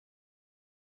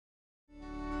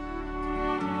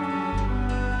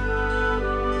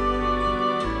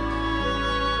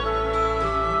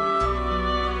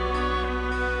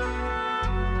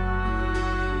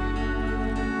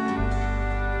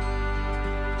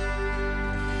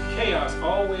chaos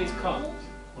always comes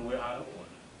when we're out of order.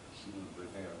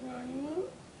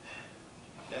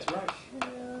 That's right.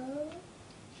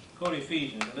 Go to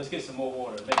Ephesians and let's get some more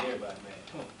water. Make everybody mad.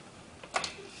 Come on.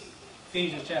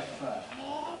 Ephesians chapter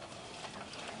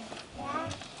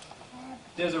 5.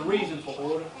 There's a reason for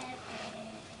order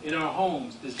in our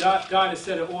homes. God has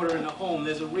set an order in the home.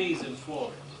 There's a reason for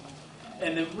it.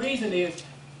 And the reason is,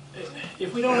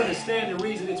 if we don't understand the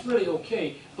reason, it's really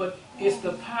okay. But it's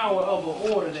the power of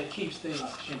an order that keeps things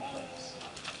in place.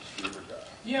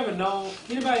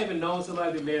 Anybody ever known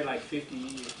somebody been married like 50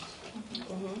 years?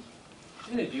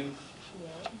 Isn't it beautiful?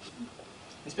 Yeah.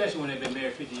 Especially when they've been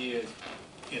married 50 years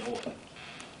in order.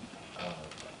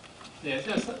 There's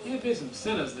been some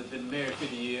sinners that have been married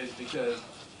 50 years because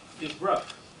it's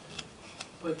rough.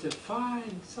 But to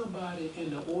find somebody in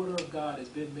the order of God that's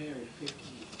been married 50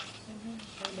 years,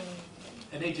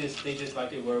 and they just like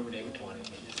they were when they were 20,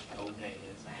 they just hold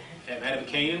hands. They might have a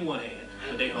cane in one hand,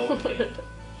 but they hold hands.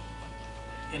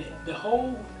 And the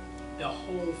whole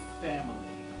family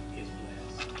is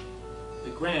blessed.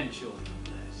 The grandchildren are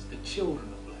blessed. The children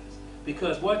are blessed.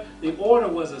 Because what? The order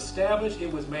was established,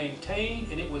 it was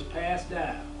maintained, and it was passed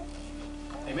down.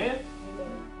 Amen?